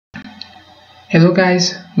Hello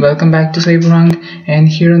guys, welcome back to cyberhunk, and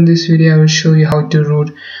here in this video I will show you how to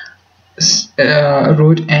root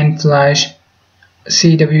and flash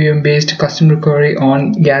CWM based custom recovery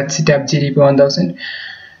on GALAXY TAB P1000.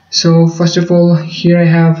 So first of all, here I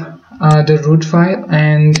have the root file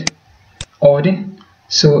and Odin.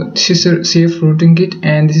 So this is a CF rooting kit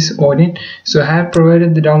and this is Odin. So I have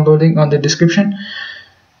provided the download link on the description.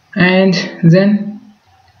 And then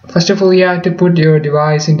first of all, you have to put your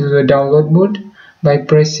device into the download mode by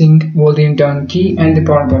pressing volume down key and the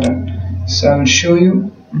power button. So I will show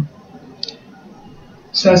you.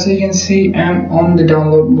 So as you can see, I'm on the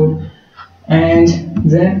download mode, and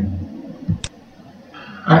then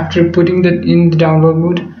after putting that in the download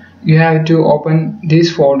mode, you have to open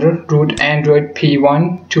this folder, root Android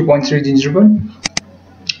P1 2.3 gingerbread.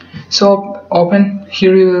 So open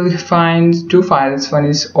here, you will find two files. One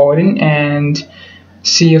is Odin and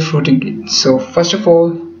CF rooting kit. So first of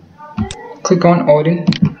all, click on Odin,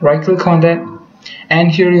 right click on that, and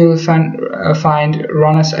here you will find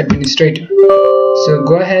run as administrator. So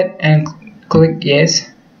go ahead and click yes,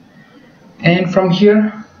 and from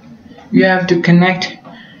here you have to connect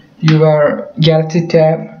your GALAXY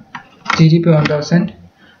TAB P1000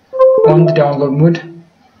 on the download mode.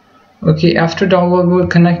 Okay, after download mode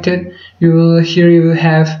connected, you will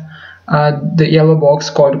have the yellow box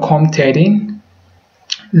called COM13.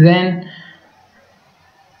 Then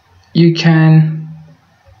you can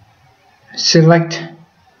select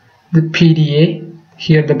the PDA,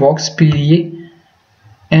 here the box PDA,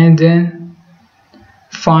 and then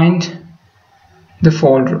find the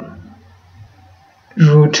folder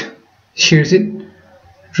root, here's it,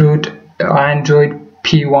 root Android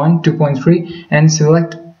P1 2.3, and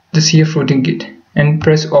select the CF rooting kit and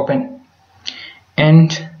press open,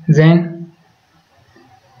 and then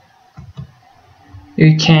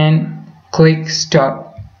you can click start.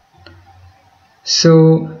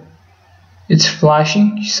 So it's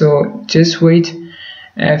flashing, so just wait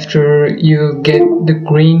after you get the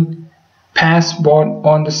green pass bot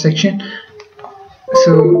on the section.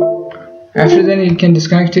 So after that you can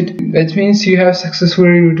disconnect it. That means you have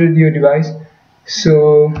successfully rooted your device.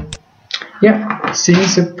 So yeah,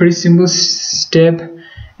 seems a pretty simple step,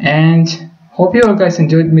 and hope you all guys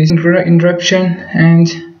enjoyed this interruption. And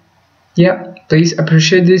yeah, please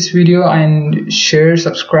appreciate this video and share,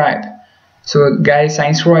 subscribe. So guys,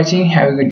 thanks for watching, have a good day.